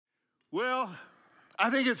Well, I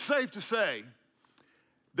think it's safe to say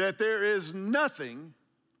that there is nothing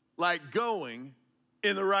like going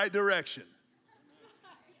in the right direction.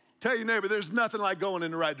 Tell your neighbor, there's nothing like going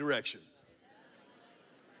in the right direction.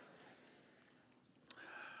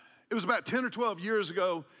 It was about 10 or 12 years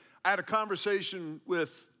ago, I had a conversation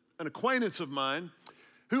with an acquaintance of mine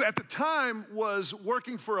who at the time was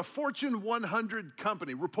working for a Fortune 100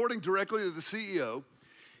 company, reporting directly to the CEO.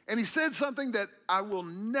 And he said something that I will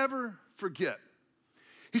never forget.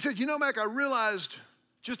 He said, you know, Mac, I realized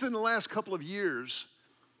just in the last couple of years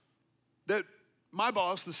that my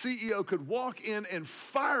boss, the CEO, could walk in and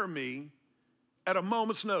fire me at a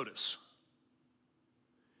moment's notice.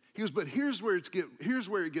 He goes, but here's where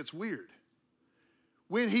it gets weird.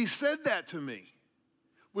 When he said that to me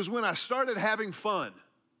was when I started having fun.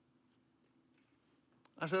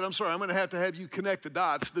 I said, I'm sorry, I'm gonna have to have you connect the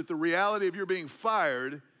dots that the reality of your being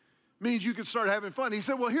fired means you can start having fun. He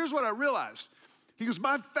said, well, here's what I realized. He goes,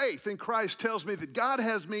 my faith in Christ tells me that God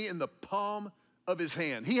has me in the palm of his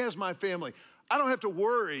hand. He has my family. I don't have to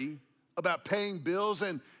worry about paying bills,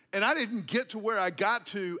 and I didn't get to where I got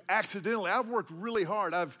to accidentally. I've worked really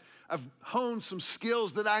hard. I've honed some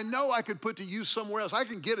skills that I know I could put to use somewhere else. I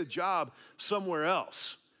can get a job somewhere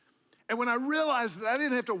else. And when I realized that I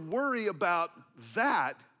didn't have to worry about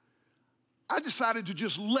that, I decided to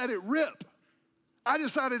just let it rip. I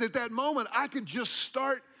decided at that moment I could just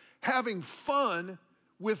start having fun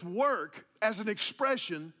with work as an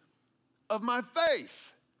expression of my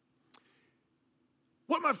faith.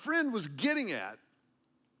 What my friend was getting at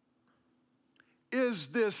is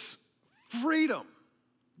this freedom,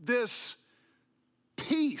 this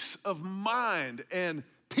peace of mind and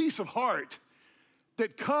peace of heart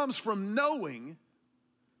that comes from knowing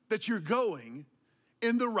that you're going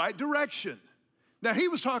in the right direction. Now, he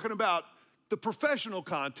was talking about the professional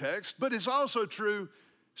context, but it's also true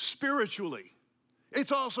spiritually.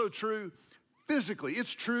 It's also true physically.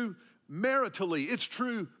 It's true maritally. It's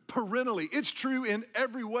true parentally. It's true in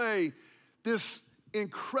every way. This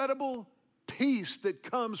incredible peace that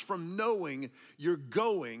comes from knowing you're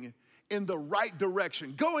going in the right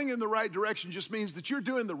direction. Going in the right direction just means that you're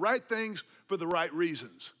doing the right things for the right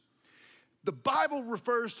reasons. The Bible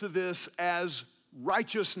refers to this as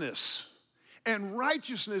righteousness. And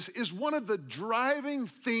righteousness is one of the driving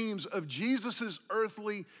themes of Jesus'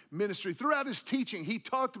 earthly ministry. Throughout his teaching, he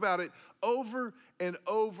talked about it over and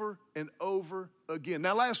over and over again.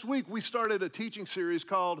 Now, last week, we started a teaching series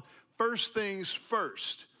called First Things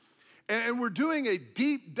First. And we're doing a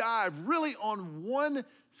deep dive really on one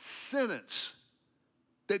sentence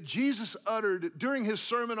that Jesus uttered during his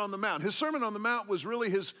Sermon on the Mount. His Sermon on the Mount was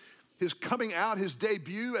really his coming out, his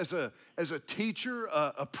debut as a teacher,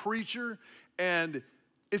 a preacher. And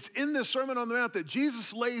it's in this Sermon on the Mount that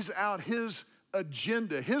Jesus lays out his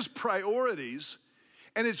agenda, his priorities.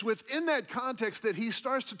 And it's within that context that he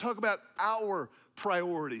starts to talk about our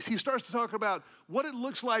priorities. He starts to talk about what it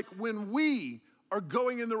looks like when we are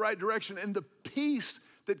going in the right direction and the peace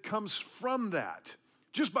that comes from that.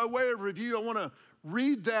 Just by way of review, I want to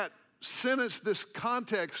read that sentence, this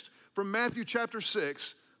context from Matthew chapter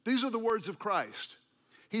 6. These are the words of Christ.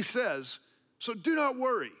 He says, so do not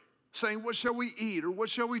worry, saying, what shall we eat, or what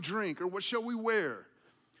shall we drink, or what shall we wear?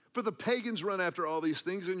 For the pagans run after all these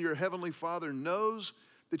things, and your heavenly Father knows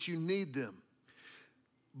that you need them.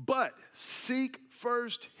 But seek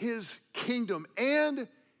first his kingdom and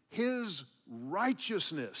his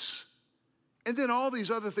righteousness, and then all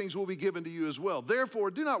these other things will be given to you as well.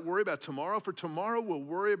 Therefore, do not worry about tomorrow, for tomorrow will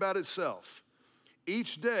worry about itself.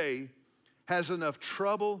 Each day has enough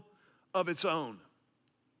trouble of its own.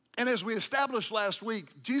 And as we established last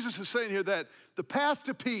week, Jesus is saying here that the path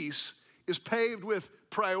to peace is paved with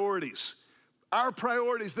priorities. Our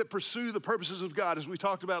priorities that pursue the purposes of God, as we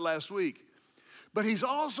talked about last week. But he's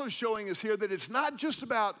also showing us here that it's not just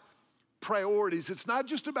about priorities. It's not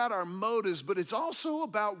just about our motives, but it's also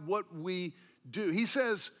about what we do. He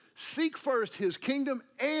says, seek first his kingdom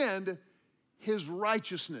and his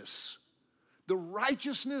righteousness. The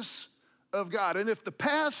righteousness of God. And if the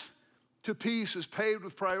path to peace is paved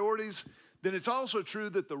with priorities, then it's also true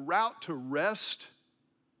that the route to rest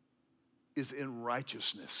is in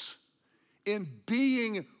righteousness. In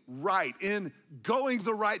being right, in going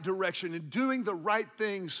the right direction, in doing the right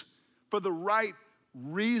things for the right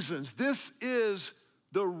reasons. This is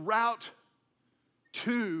the route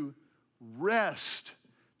to rest,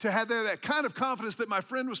 to have that kind of confidence that my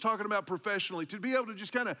friend was talking about professionally, to be able to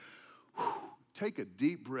just kind of take a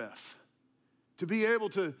deep breath, to be able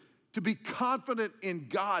to be confident in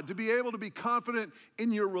God, to be able to be confident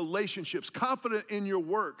in your relationships, confident in your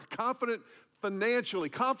work, confident financially,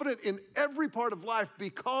 confident in every part of life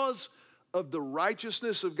because of the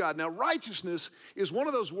righteousness of God. Now, righteousness is one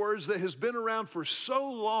of those words that has been around for so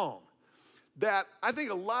long that I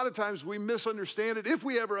think a lot of times we misunderstand it, if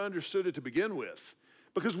we ever understood it to begin with,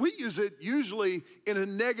 because we use it usually in a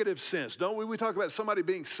negative sense, don't we? We talk about somebody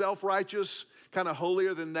being self-righteous, kind of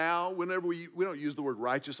holier than thou. Whenever we don't use the word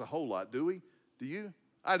righteous a whole lot, do we? Do you?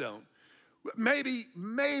 I don't. Maybe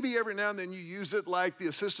every now and then you use it like the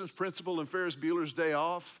assistant principal in Ferris Bueller's Day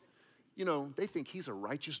Off. You know, they think he's a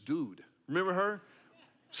righteous dude. Remember her?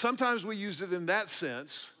 Sometimes we use it in that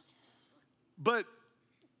sense. But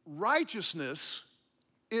righteousness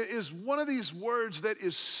is one of these words that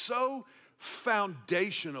is so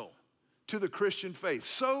foundational to the Christian faith,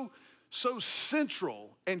 so central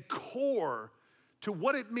and core to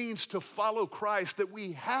what it means to follow Christ that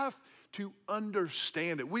we have to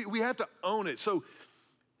understand it. We have to own it. So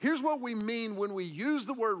here's what we mean when we use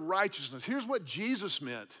the word righteousness. Here's what Jesus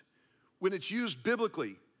meant when it's used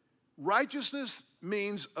biblically. Righteousness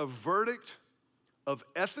means a verdict of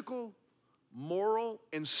ethical, moral,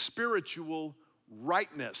 and spiritual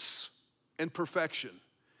rightness and perfection.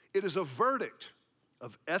 It is a verdict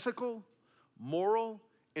of ethical, moral,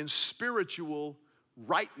 and spiritual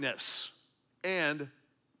rightness and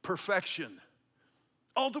perfection.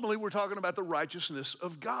 Ultimately, we're talking about the righteousness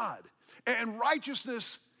of God. And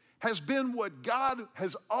righteousness has been what God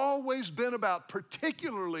has always been about,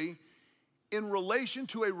 particularly in relation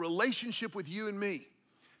to a relationship with you and me.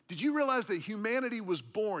 Did you realize that humanity was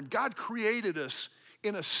born? God created us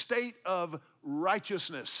in a state of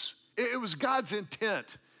righteousness. It was God's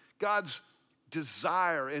intent, God's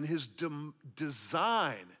desire, and his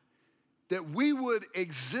design that we would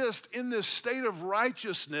exist in this state of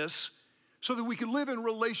righteousness so that we could live in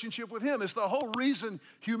relationship with him. It's the whole reason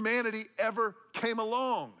humanity ever came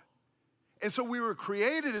along. And so we were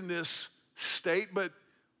created in this state, but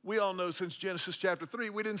we all know since Genesis chapter 3,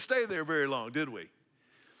 we didn't stay there very long, did we?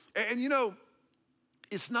 And you know,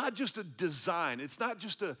 it's not just a design, it's not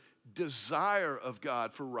just a desire of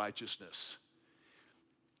God for righteousness.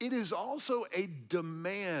 It is also a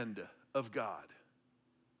demand of God.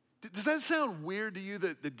 Does that sound weird to you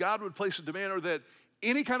that God would place a demand, or that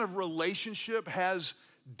any kind of relationship has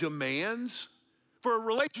demands? For a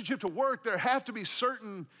relationship to work, there have to be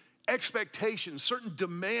certain expectations, certain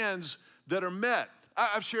demands that are met.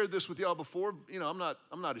 I've shared this with y'all before. You know,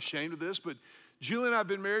 I'm not ashamed of this, but Julie and I have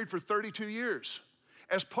been married for 32 years.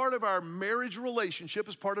 As part of our marriage relationship,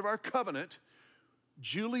 as part of our covenant,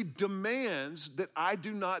 Julie demands that I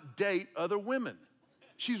do not date other women.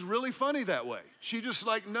 She's really funny that way. She just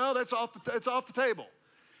like, no, that's off the table.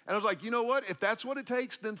 And I was like, you know what? If that's what it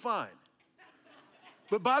takes, then fine.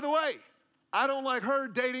 But by the way, I don't like her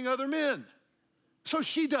dating other men. So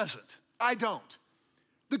she doesn't. I don't.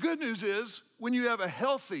 The good news is, when you have a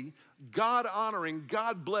healthy, God-honoring,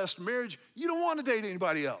 God-blessed marriage, you don't want to date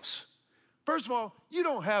anybody else. First of all, you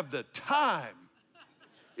don't have the time.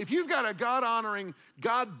 If you've got a God-honoring,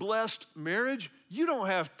 God-blessed marriage, you don't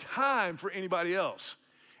have time for anybody else.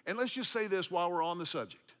 And let's just say this while we're on the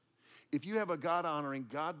subject. If you have a God-honoring,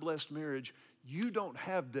 God-blessed marriage, you don't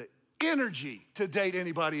have the energy to date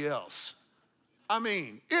anybody else. I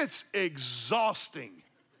mean, it's exhausting.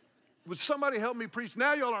 Would somebody help me preach?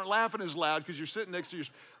 Now y'all aren't laughing as loud because you're sitting next to your...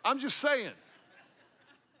 I'm just saying.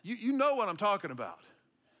 You know what I'm talking about.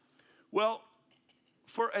 Well,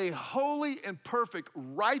 for a holy and perfect,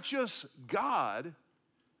 righteous God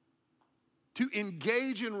to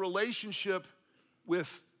engage in relationship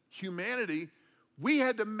with humanity, we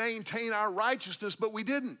had to maintain our righteousness, but we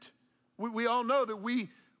didn't. We all know that we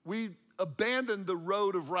abandoned the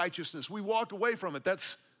road of righteousness. We walked away from it.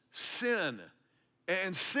 That's sin.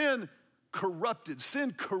 And sin corrupted,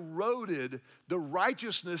 sin corroded the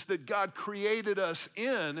righteousness that God created us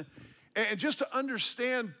in. And just to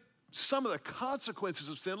understand some of the consequences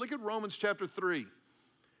of sin, look at Romans chapter 3.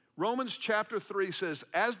 Romans chapter 3 says,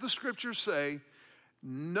 as the scriptures say,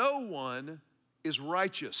 no one is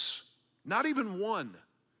righteous, not even one.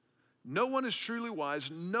 No one is truly wise.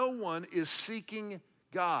 No one is seeking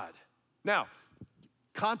God. Now,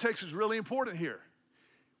 context is really important here.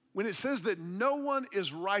 When it says that no one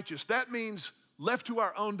is righteous, that means left to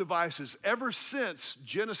our own devices. Ever since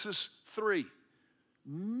Genesis 3,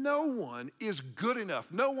 no one is good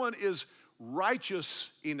enough. No one is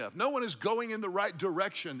righteous enough. No one is going in the right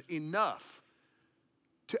direction enough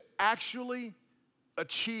to actually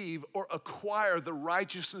achieve or acquire the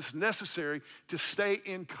righteousness necessary to stay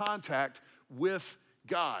in contact with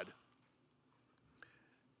God.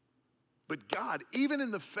 But God, even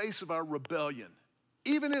in the face of our rebellion,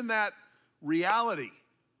 even in that reality,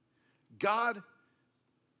 God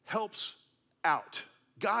helps out.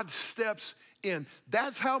 God steps in.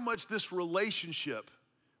 That's how much this relationship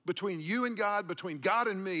between you and God, between God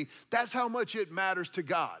and me, that's how much it matters to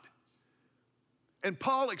God. And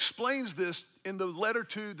Paul explains this in the letter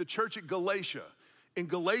to the church at Galatia. In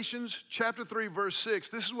Galatians chapter 3, verse 6,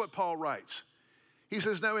 this is what Paul writes. He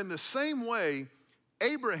says, now in the same way,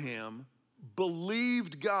 Abraham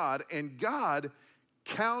believed God, and God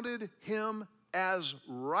counted him as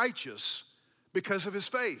righteous because of his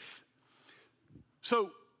faith.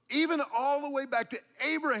 So even all the way back to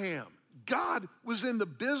Abraham, God was in the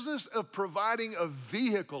business of providing a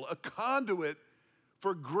vehicle, a conduit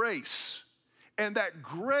for grace. And that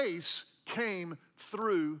grace came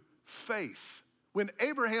through faith. When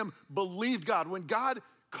Abraham believed God, when God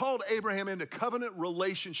called Abraham into covenant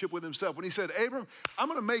relationship with himself, when he said, Abram, I'm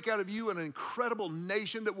gonna make out of you an incredible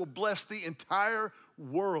nation that will bless the entire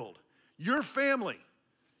world. Your family,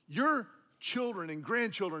 your children and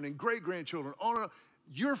grandchildren and great-grandchildren, on and on,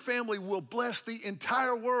 your family will bless the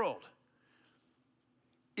entire world.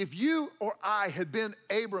 If you or I had been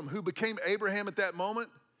Abram who became Abraham at that moment,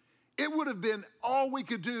 it would have been all we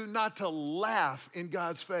could do not to laugh in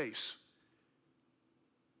God's face.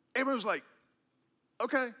 Abram's like,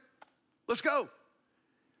 okay, let's go.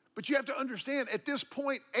 But you have to understand, at this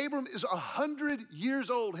point, Abram is 100 years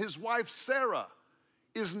old. His wife, Sarah,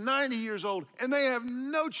 is 90 years old, and they have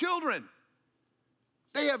no children.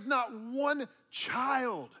 They have not one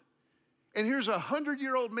child. And here's a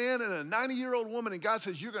 100-year-old man and a 90-year-old woman, and God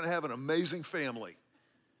says, you're gonna have an amazing family.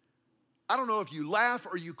 I don't know if you laugh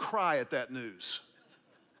or you cry at that news.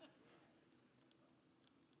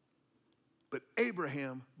 But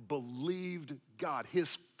Abraham believed God.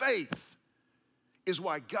 His faith is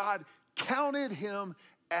why God counted him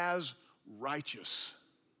as righteous.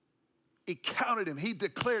 He counted him. He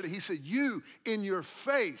declared it. He said, you in your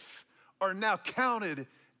faith are now counted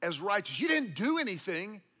as righteous. You didn't do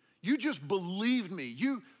anything. You just believed me.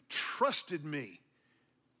 You trusted me.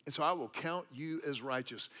 And so I will count you as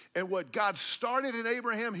righteous. And what God started in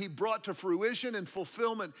Abraham, he brought to fruition and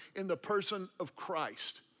fulfillment in the person of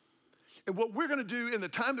Christ. And what we're gonna do in the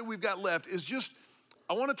time that we've got left is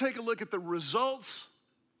I wanna take a look at the results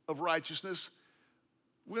of righteousness.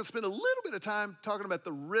 We're gonna spend a little bit of time talking about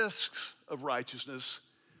the risks of righteousness,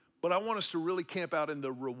 but I want us to really camp out in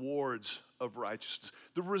the rewards of righteousness.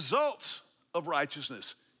 The results of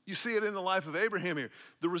righteousness, you see it in the life of Abraham here.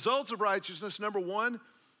 The results of righteousness, number one,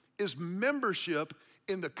 is membership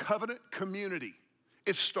in the covenant community.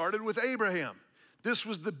 It started with Abraham. This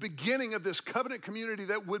was the beginning of this covenant community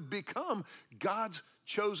that would become God's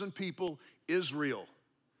chosen people, Israel.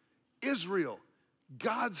 Israel,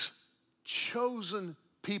 God's chosen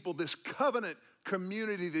people, this covenant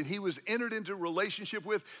community that he was entered into relationship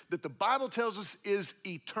with, that the Bible tells us is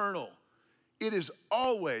eternal. It is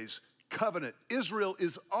always covenant. Israel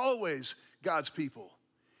is always God's people.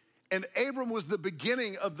 And Abram was the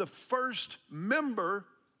beginning of the first member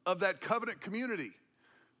of that covenant community.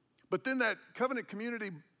 But then that covenant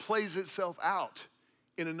community plays itself out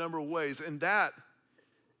in a number of ways. And that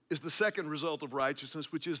is the second result of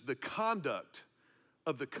righteousness, which is the conduct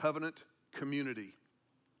of the covenant community.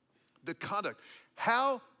 The conduct,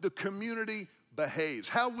 how the community behaves,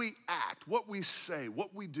 how we act, what we say,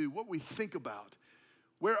 what we do, what we think about,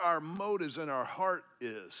 where our motives and our heart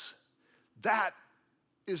is. That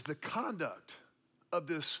is the conduct of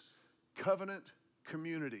this covenant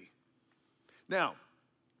community. Now,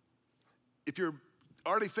 if you're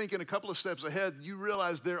already thinking a couple of steps ahead, you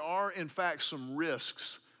realize there are, in fact, some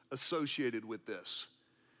risks associated with this.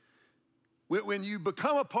 When you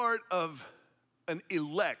become a part of an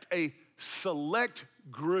elect, a select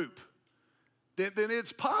group, then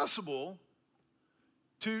it's possible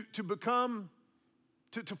to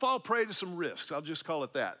fall prey to some risks. I'll just call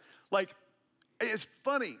it that. Like, it's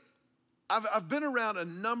funny. I've been around a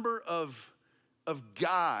number of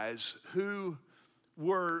guys who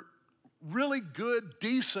were really good,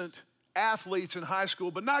 decent athletes in high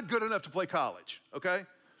school, but not good enough to play college, okay?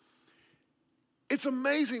 It's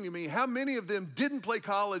amazing to me how many of them didn't play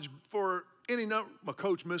college for any number. My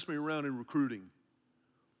coach missed me around in recruiting.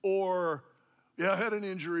 Or, yeah, I had an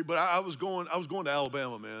injury, but I was going to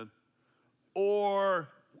Alabama, man. Or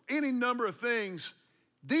any number of things.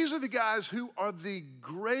 These are the guys who are the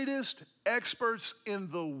greatest experts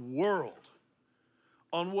in the world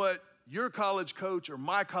on what your college coach or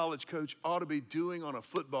my college coach ought to be doing on a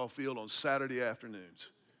football field on Saturday afternoons.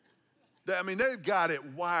 I mean, they've got it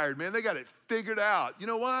wired, man. They got it figured out. You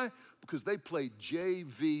know why? Because they play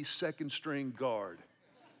JV second string guard.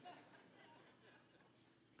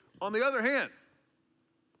 On the other hand,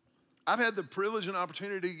 I've had the privilege and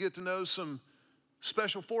opportunity to get to know some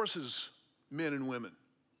special forces men and women.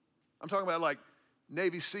 I'm talking about like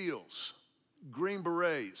Navy SEALs, Green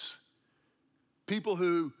Berets, people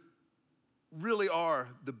who really are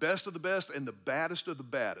the best of the best and the baddest of the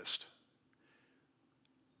baddest.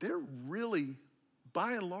 They're really,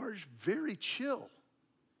 by and large, very chill.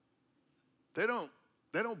 They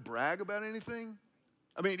don't brag about anything.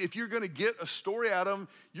 I mean, if you're going to get a story out of them,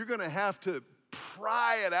 you're going to have to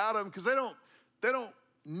pry it out of them because they don't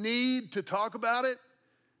need to talk about it.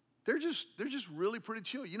 They're just really pretty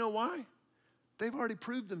chill. You know why? They've already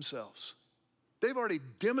proved themselves. They've already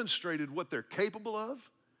demonstrated what they're capable of.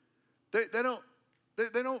 They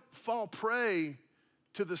don't fall prey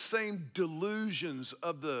to the same delusions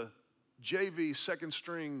of the JV second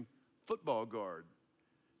string football guard.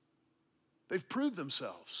 They've proved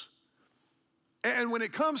themselves. And when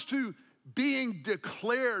it comes to being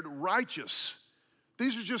declared righteous,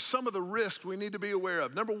 these are just some of the risks we need to be aware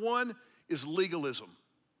of. Number one is legalism.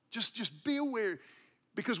 Just be aware,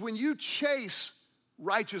 because when you chase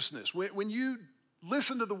righteousness, when you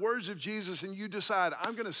listen to the words of Jesus and you decide,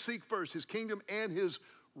 I'm going to seek first his kingdom and his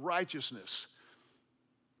righteousness,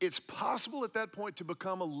 it's possible at that point to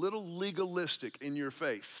become a little legalistic in your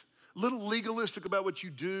faith, a little legalistic about what you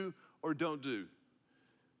do or don't do.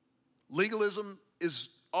 Legalism is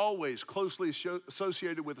always closely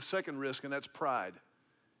associated with the second risk, and that's pride.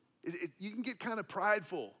 You can get kind of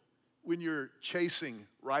prideful when you're chasing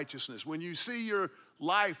righteousness. When you see your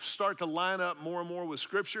life start to line up more and more with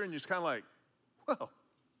Scripture, and you're just kind of like, well,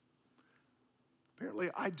 apparently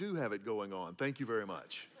I do have it going on. Thank you very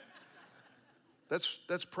much.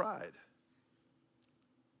 That's pride.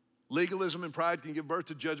 Legalism and pride can give birth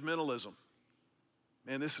to judgmentalism.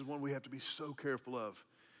 Man, this is one we have to be so careful of.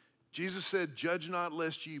 Jesus said, judge not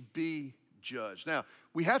lest ye be judged. Now,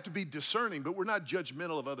 we have to be discerning, but we're not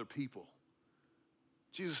judgmental of other people.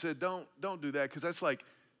 Jesus said, don't do that, because that's like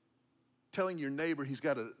telling your neighbor he's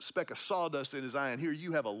got a speck of sawdust in his eye, and here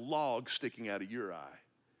you have a log sticking out of your eye.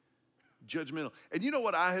 Judgmental. And you know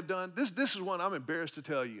what I have done? This is one I'm embarrassed to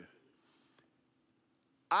tell you.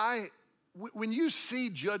 When you see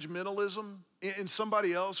judgmentalism in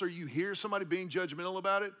somebody else, or you hear somebody being judgmental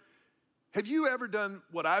about it, have you ever done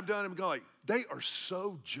what I've done and gone like, they are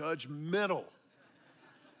so judgmental?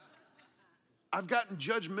 I've gotten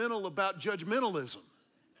judgmental about judgmentalism.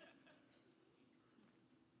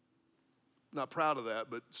 Not proud of that,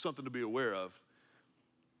 but something to be aware of.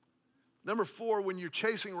 Number 4, when you're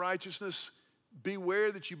chasing righteousness,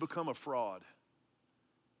 beware that you become a fraud.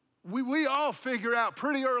 We all figure out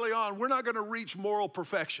pretty early on we're not going to reach moral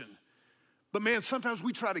perfection. But man, sometimes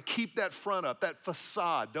we try to keep that front up, that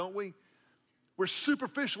facade, don't we? Where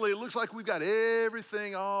superficially it looks like we've got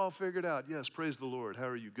everything all figured out. Yes, praise the Lord. How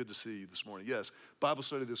are you? Good to see you this morning. Yes, Bible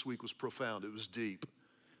study this week was profound. It was deep.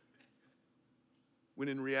 When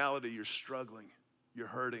in reality you're struggling, you're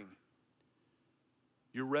hurting,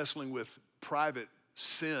 you're wrestling with private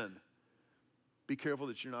sin. Be careful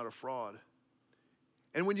that you're not a fraud.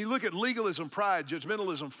 And when you look at legalism, pride,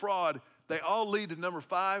 judgmentalism, fraud, they all lead to number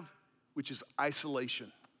 5, which is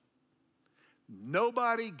isolation.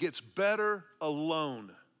 Nobody gets better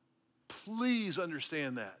alone. Please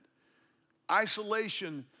understand that.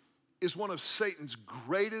 Isolation is one of Satan's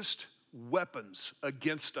greatest weapons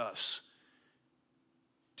against us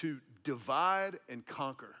to divide and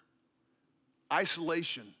conquer.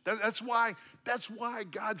 Isolation. That's why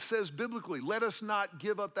God says biblically, let us not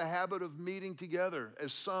give up the habit of meeting together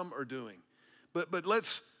as some are doing. But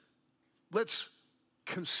let's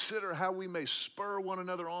consider how we may spur one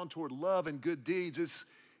another on toward love and good deeds.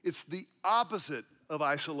 It's the opposite of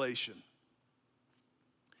isolation.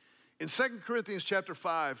 In 2 Corinthians chapter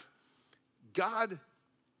 5, God,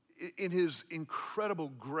 in his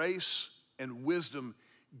incredible grace and wisdom,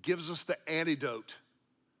 gives us the antidote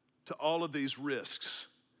to all of these risks.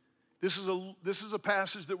 This is a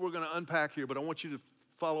passage that we're going to unpack here, but I want you to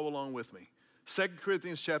follow along with me. 2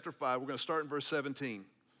 Corinthians chapter 5, we're going to start in verse 17.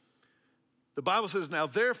 The Bible says, now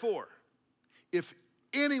therefore, if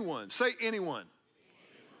anyone, say anyone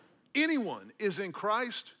is in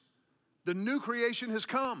Christ, the new creation has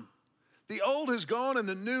come. The old has gone and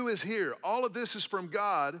the new is here. All of this is from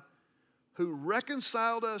God, who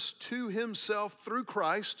reconciled us to himself through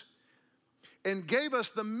Christ and gave us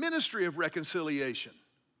the ministry of reconciliation.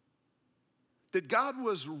 That God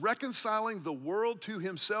was reconciling the world to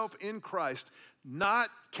himself in Christ, not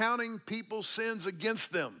counting people's sins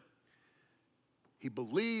against them. He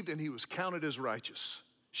believed and he was counted as righteous.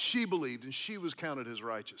 She believed and she was counted as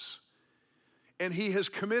righteous. And he has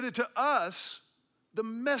committed to us the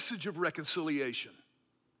message of reconciliation.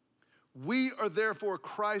 We are therefore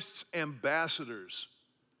Christ's ambassadors,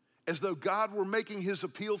 as though God were making his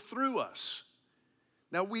appeal through us.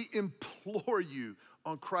 Now we implore you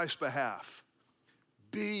on Christ's behalf,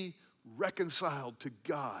 be reconciled to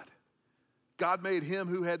God. God made him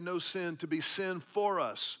who had no sin to be sin for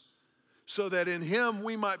us, so that in him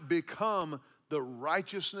we might become the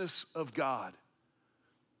righteousness of God.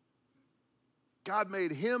 God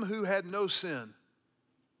made him who had no sin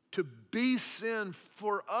to be sin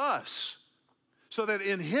for us, so that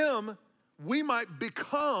in him we might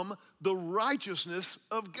become the righteousness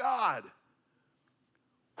of God.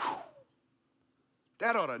 Whew.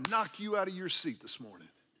 That ought to knock you out of your seat this morning.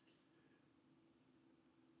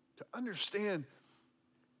 To understand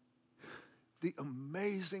the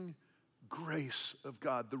amazing grace of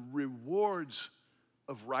God, the rewards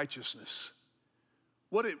of righteousness,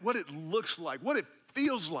 what it looks like, what it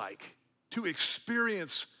feels like to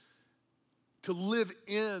experience, to live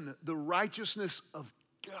in the righteousness of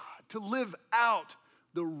God, to live out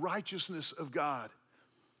the righteousness of God.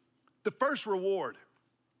 The first reward,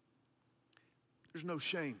 there's no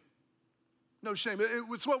shame. No shame.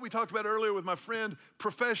 It's what we talked about earlier with my friend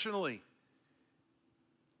professionally.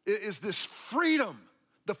 It is this freedom,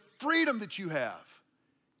 the freedom that you have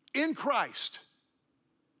in Christ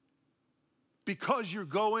because you're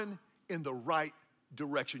going in the right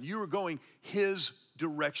direction. You are going his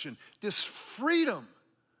direction. This freedom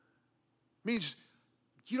means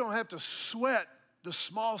you don't have to sweat the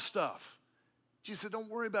small stuff. Jesus said, don't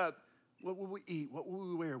worry about what will we eat, what will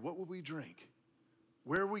we wear, what will we drink,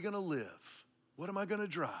 where are we going to live, what am I going to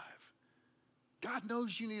drive? God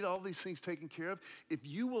knows you need all these things taken care of. If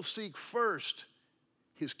you will seek first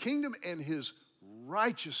his kingdom and his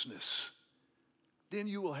righteousness, then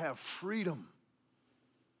you will have freedom.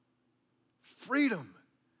 Freedom.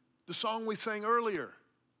 The song we sang earlier,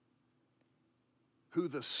 who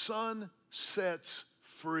the Son sets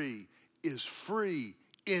free is free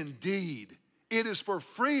indeed. It is for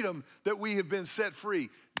freedom that we have been set free.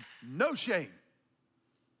 No shame.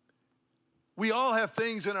 We all have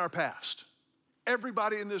things in our past.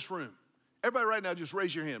 Everybody in this room. Everybody right now, just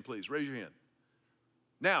raise your hand, please. Raise your hand.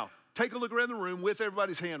 Now, take a look around the room with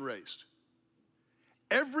everybody's hand raised.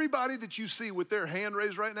 Everybody that you see with their hand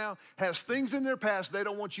raised right now has things in their past they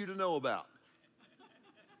don't want you to know about.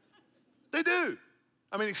 They do.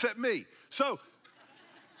 I mean, except me. So,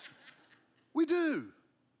 we do.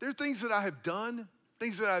 There are things that I have done,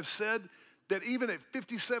 things that I've said, that even at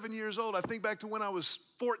 57 years old, I think back to when I was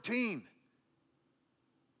 14,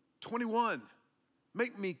 21,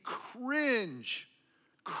 make me cringe.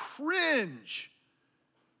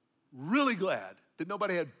 Really glad that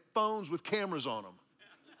nobody had phones with cameras on them.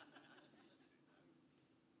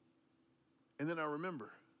 And then I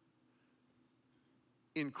remember,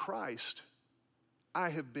 in Christ, I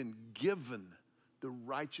have been given the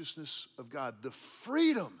righteousness of God, the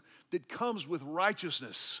freedom that comes with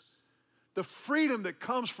righteousness, the freedom that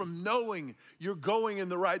comes from knowing you're going in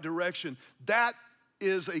the right direction. That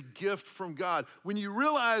is a gift from God. When you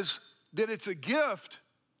realize that it's a gift,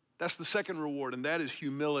 that's the second reward, and that is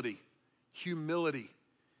humility. Humility.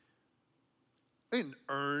 I didn't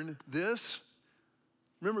earn this.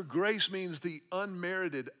 Remember, grace means the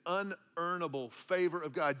unmerited, unearnable favor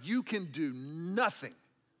of God. You can do nothing.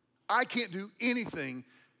 I can't do anything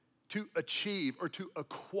to achieve or to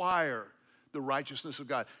acquire the righteousness of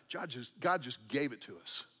God. God just gave it to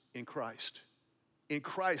us in Christ. In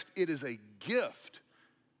Christ, it is a gift.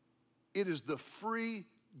 It is the free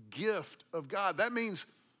gift of God. That means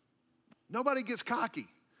nobody gets cocky.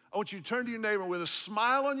 I want you to turn to your neighbor with a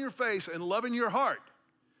smile on your face and love in your heart.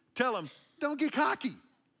 Tell them, don't get cocky.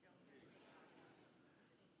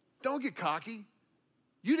 Don't get cocky.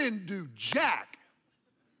 You didn't do jack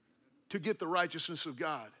to get the righteousness of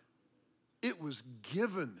God. It was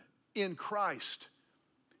given in Christ.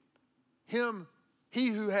 He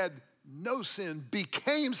who had no sin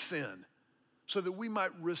became sin so that we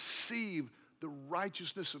might receive the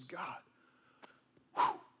righteousness of God. Whew.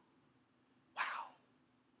 Wow.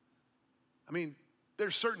 I mean,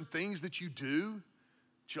 there's certain things that you do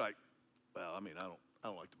that you're like, well, I mean, I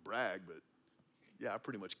don't like to brag, but yeah, I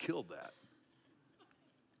pretty much killed that.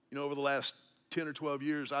 You know, over the last 10 or 12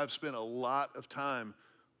 years, I've spent a lot of time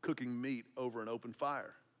cooking meat over an open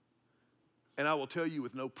fire. And I will tell you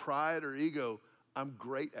with no pride or ego, I'm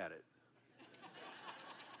great at it.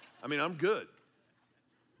 I mean, I'm good.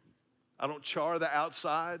 I don't char the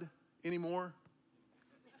outside anymore.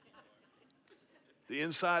 The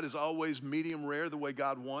inside is always medium rare the way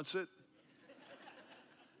God wants it.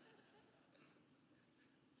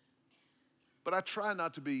 But I try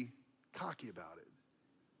not to be cocky about it.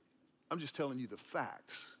 I'm just telling you the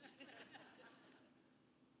facts.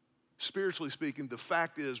 spiritually speaking, the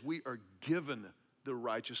fact is we are given the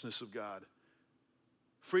righteousness of God.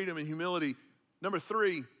 Freedom and humility. Number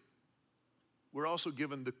 3, we're also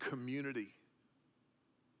given the community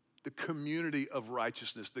of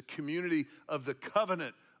righteousness, the community of the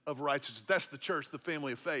covenant of righteousness. That's the church, the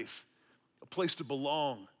family of faith, a place to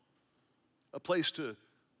belong, a place to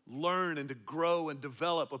learn and to grow and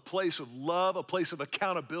develop, a place of love, a place of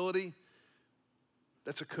accountability.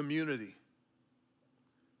 That's a community.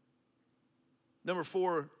 Number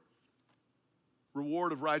 4,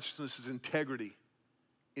 reward of righteousness is integrity.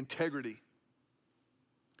 Integrity.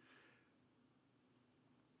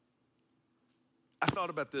 I thought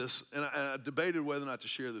about this, and I debated whether or not to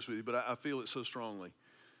share this with you, but I feel it so strongly.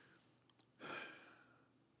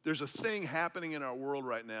 There's a thing happening in our world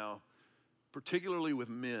right now, particularly with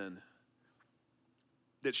men,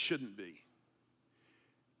 that shouldn't be.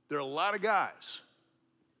 There are a lot of guys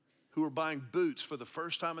who are buying boots for the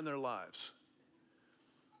first time in their lives,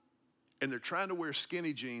 and they're trying to wear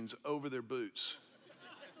skinny jeans over their boots.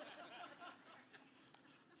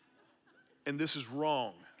 And this is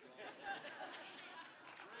wrong.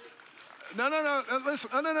 No, listen,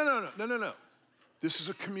 no. This is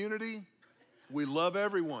a community. We love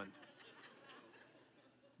everyone.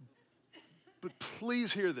 But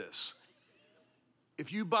please hear this.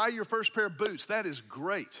 If you buy your first pair of boots, that is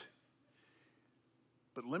great.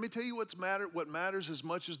 But let me tell you what matters as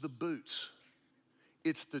much as the boots.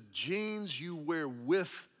 It's the jeans you wear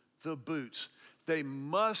with the boots. They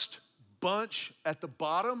must bunch at the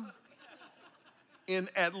bottom in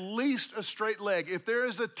at least a straight leg. If there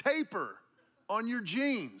is a taper on your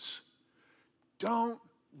jeans, don't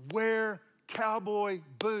wear cowboy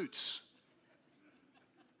boots.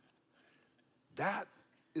 That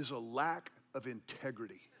is a lack of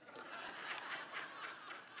integrity.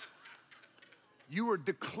 You are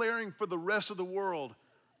declaring for the rest of the world,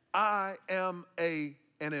 I am an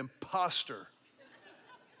imposter.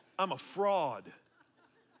 I'm a fraud.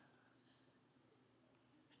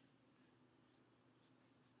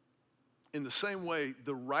 In the same way,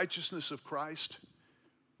 the righteousness of Christ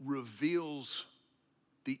reveals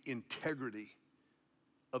the integrity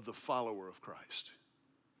of the follower of Christ.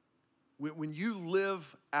 When you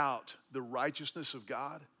live out the righteousness of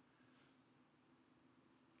God,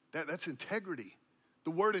 that's integrity.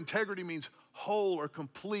 The word integrity means whole or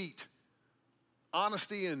complete.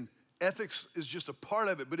 Honesty and ethics is just a part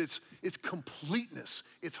of it, but it's completeness,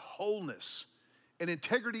 it's wholeness. And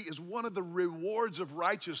integrity is one of the rewards of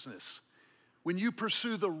righteousness. When you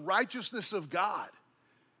pursue the righteousness of God,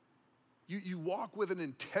 you walk with an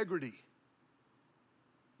integrity,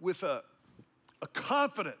 with a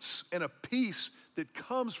confidence and a peace that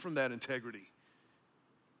comes from that integrity.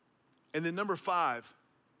 And then number 5,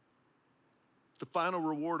 the final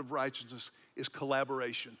reward of righteousness is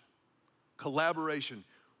collaboration. Collaboration.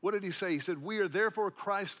 What did he say? He said, we are therefore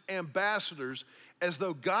Christ's ambassadors, as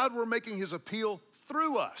though God were making his appeal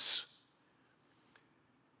through us.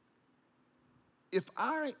 If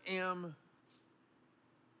I am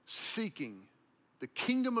seeking the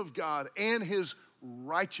kingdom of God and his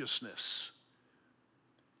righteousness,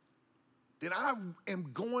 then I am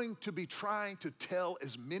going to be trying to tell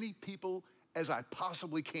as many people as I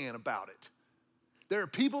possibly can about it. There are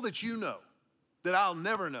people that you know, that I'll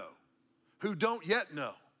never know, who don't yet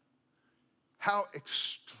know how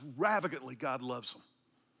extravagantly God loves them.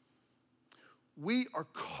 We are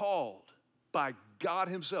called by God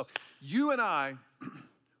himself. You and I,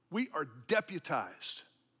 we are deputized.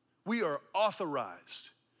 We are authorized.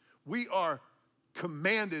 We are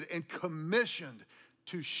commanded and commissioned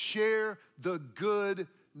to share the good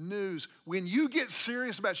news. When you get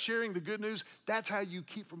serious about sharing the good news, that's how you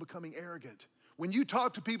keep from becoming arrogant. When you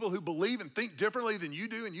talk to people who believe and think differently than you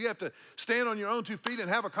do, and you have to stand on your own 2 feet and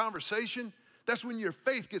have a conversation, that's when your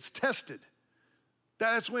faith gets tested.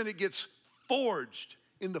 That's when it gets forged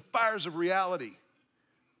in the fires of reality.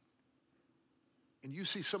 And you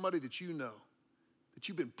see somebody that you know, that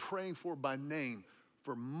you've been praying for by name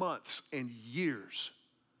for months and years,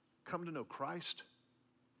 come to know Christ,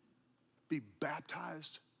 be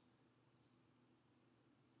baptized.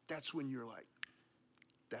 That's when you're like,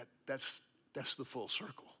 that's the full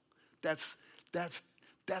circle. That's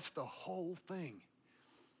the whole thing.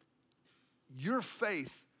 Your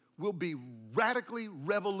faith will be radically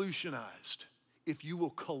revolutionized if you will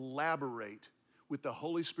collaborate with the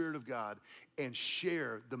Holy Spirit of God and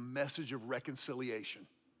share the message of reconciliation.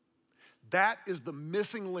 That is the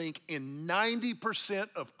missing link in 90%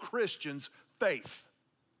 of Christians' faith.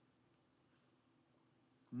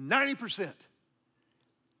 90%.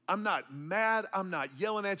 I'm not mad. I'm not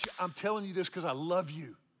yelling at you. I'm telling you this because I love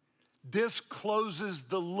you. This closes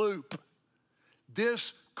the loop.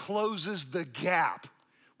 This closes the gap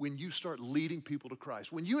when you start leading people to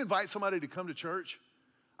Christ. When you invite somebody to come to church,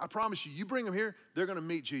 I promise you, you bring them here, they're gonna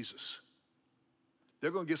meet Jesus.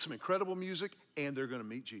 They're gonna get some incredible music and they're gonna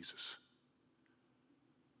meet Jesus.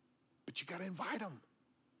 But you gotta invite them.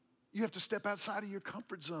 You have to step outside of your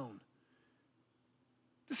comfort zone.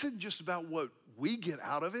 This isn't just about what we get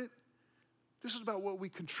out of it. This is about what we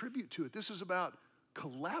contribute to it. This is about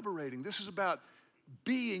collaborating. This is about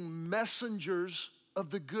being messengers of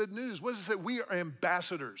the good news. What does it say? We are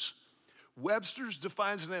ambassadors. Webster's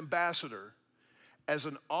defines an ambassador as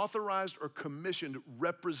an authorized or commissioned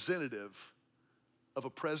representative of a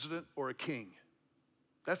president or a king.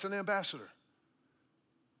 That's an ambassador.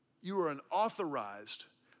 You are an authorized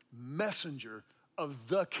messenger of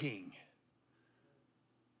the king.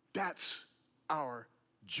 That's our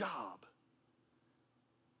job.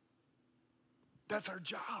 That's our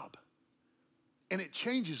job. And it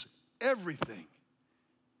changes everything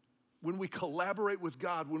when we collaborate with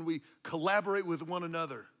God, when we collaborate with one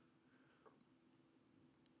another.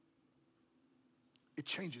 It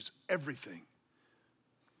changes everything.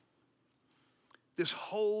 This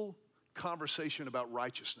whole conversation about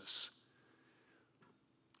righteousness.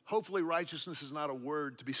 Hopefully, righteousness is not a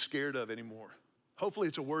word to be scared of anymore. Hopefully,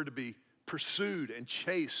 it's a word to be pursued and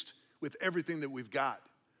chased with everything that we've got.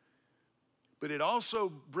 But it also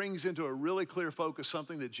brings into a really clear focus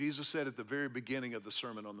something that Jesus said at the very beginning of the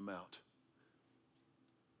Sermon on the Mount.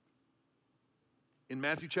 In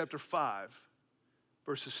Matthew chapter 5,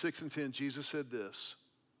 verses 6 and 10, Jesus said this: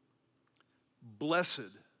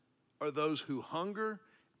 "Blessed are those who hunger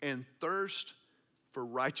and thirst for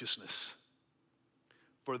righteousness,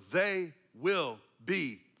 for they will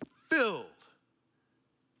be filled.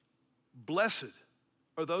 Blessed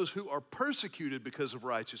are those who are persecuted because of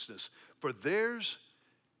righteousness, for theirs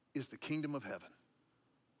is the kingdom of heaven."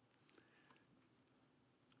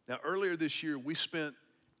 Now, earlier this year, we spent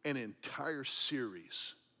an entire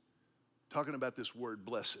series talking about this word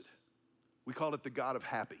blessed. We called it the God of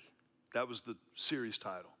happy. That was the series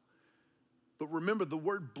title. But remember, the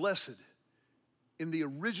word blessed in the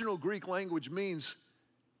original Greek language means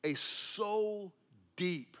a soul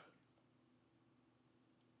deep,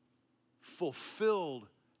 fulfilled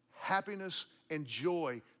happiness and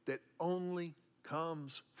joy that only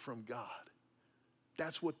comes from God.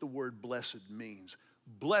 That's what the word blessed means.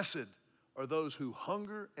 Blessed are those who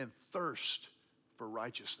hunger and thirst for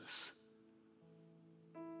righteousness.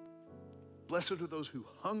 Blessed are those who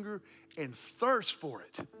hunger and thirst for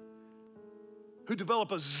it, who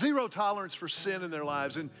develop a zero tolerance for sin in their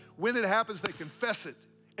lives, and when it happens, they confess it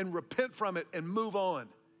and repent from it and move on.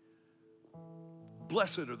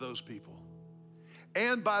 Blessed are those people.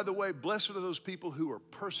 And by the way, blessed are those people who are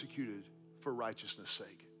persecuted for righteousness'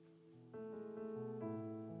 sake.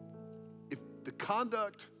 If the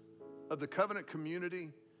conduct of the covenant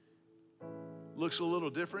community looks a little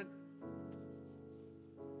different,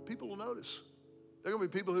 people will notice. There are going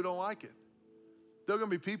to be people who don't like it. There are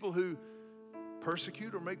going to be people who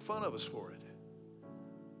persecute or make fun of us for it.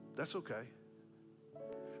 That's okay.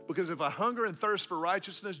 Because if I hunger and thirst for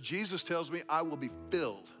righteousness, Jesus tells me I will be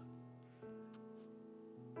filled.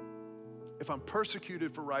 If I'm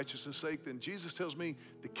persecuted for righteousness' sake, then Jesus tells me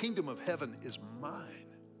the kingdom of heaven is mine.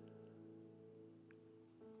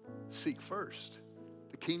 Seek first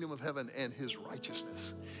the kingdom of heaven and his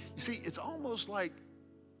righteousness. You see, it's almost like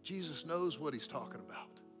Jesus knows what he's talking about.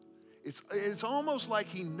 It's almost like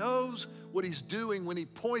he knows what he's doing when he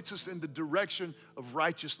points us in the direction of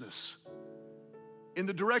righteousness, in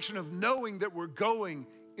the direction of knowing that we're going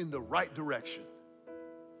in the right direction.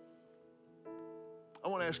 I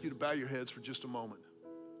want to ask you to bow your heads for just a moment.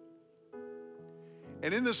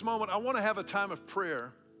 And in this moment, I want to have a time of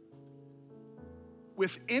prayer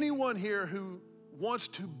with anyone here who wants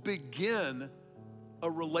to begin a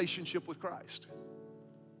relationship with Christ,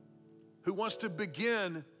 who wants to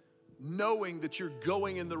begin knowing that you're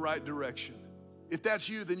going in the right direction. If that's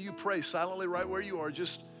you, then you pray silently right where you are.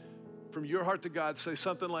 Just from your heart to God, say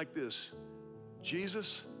something like this: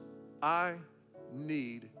 Jesus, I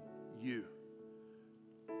need you.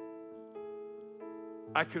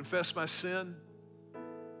 I confess my sin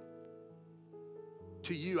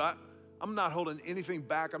to you. I'm not holding anything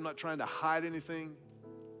back. I'm not trying to hide anything.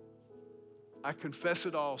 I confess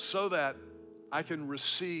it all so that I can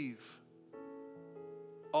receive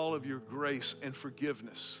all of your grace and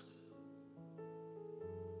forgiveness.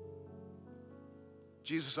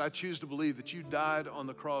 Jesus, I choose to believe that you died on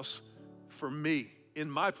the cross for me in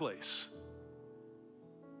my place,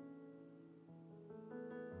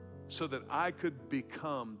 so that I could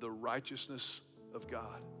become the righteousness of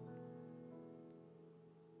God.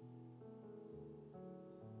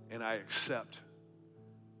 and I accept.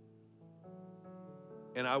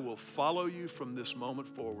 And I will follow you from this moment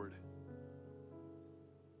forward.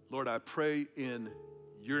 Lord, I pray in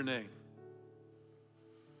your name.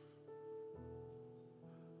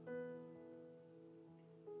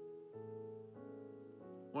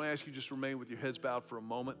 I want to ask you just to remain with your heads bowed for a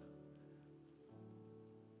moment.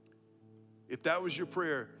 If that was your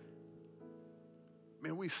prayer,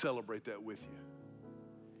 man, we celebrate that with you.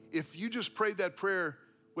 If you just prayed that prayer,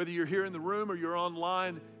 whether you're here in the room or you're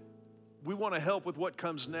online, we want to help with what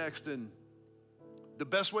comes next. And the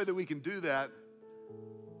best way that we can do that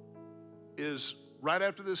is right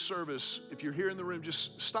after this service, if you're here in the room,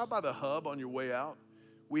 just stop by the hub on your way out.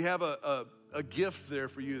 We have a gift there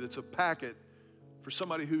for you that's a packet for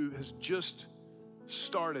somebody who has just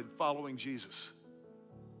started following Jesus.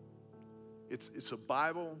 It's a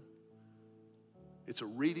Bible. It's a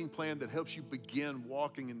reading plan that helps you begin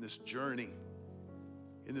walking in this journey,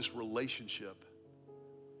 in this relationship.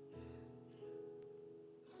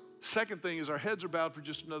 Second thing is our heads are bowed for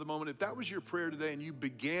just another moment. If that was your prayer today and you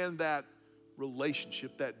began that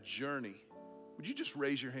relationship, that journey, would you just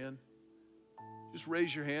raise your hand? Just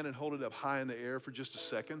raise your hand and hold it up high in the air for just a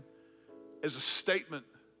second as a statement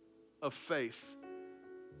of faith.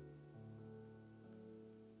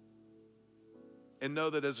 And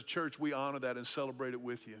know that as a church, we honor that and celebrate it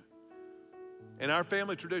with you. And our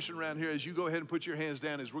family tradition around here, as you go ahead and put your hands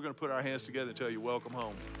down, is we're going to put our hands together and tell you, welcome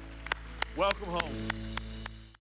home. Welcome home.